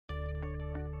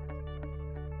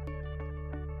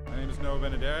name is Noah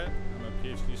Benederet. I'm a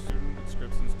PhD student at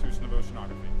Scripps Institution of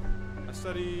Oceanography. I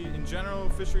study, in general,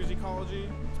 fisheries ecology,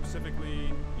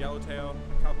 specifically yellowtail,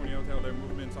 California yellowtail, their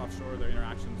movements offshore, their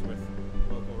interactions with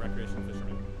local recreational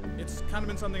fishermen. It's kind of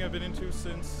been something I've been into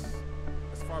since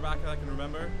as far back as I can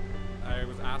remember. I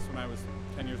was asked when I was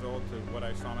 10 years old to what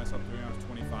I saw myself doing when I was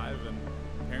 25, and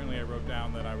apparently I wrote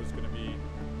down that I was going to be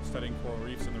studying coral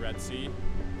reefs in the Red Sea,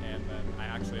 and then I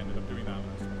actually ended up doing that when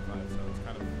I was 25, so it's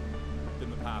kind of been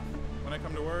the path. When I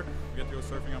come to work, I get to go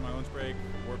surfing on my lunch break,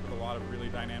 work with a lot of really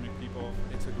dynamic people.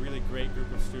 It's a really great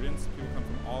group of students. People come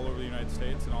from all over the United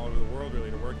States and all over the world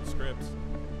really to work at Scripps.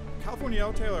 California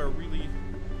yellowtail are a really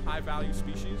high-value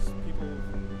species. People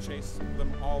chase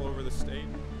them all over the state,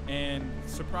 and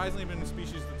surprisingly been a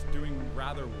species that's doing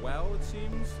rather well, it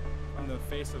seems, on the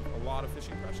face of a lot of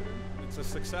fishing pressure. It's a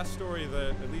success story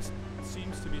that at least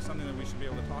seems to be something that we should be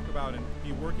able to talk about and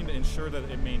be working to ensure that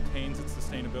it maintains its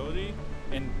sustainability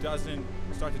and doesn't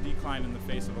start to decline in the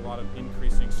face of a lot of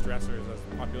increasing stressors as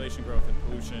population growth and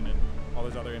pollution and all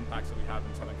those other impacts that we have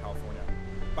in Southern California.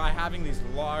 By having these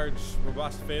large,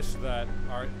 robust fish that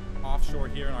are offshore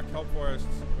here in our kelp forests,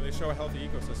 they show a healthy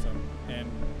ecosystem, and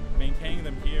maintaining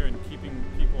them here and keeping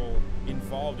people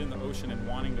involved in the ocean and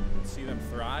wanting to see them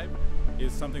thrive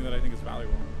is something that I think is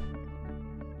valuable.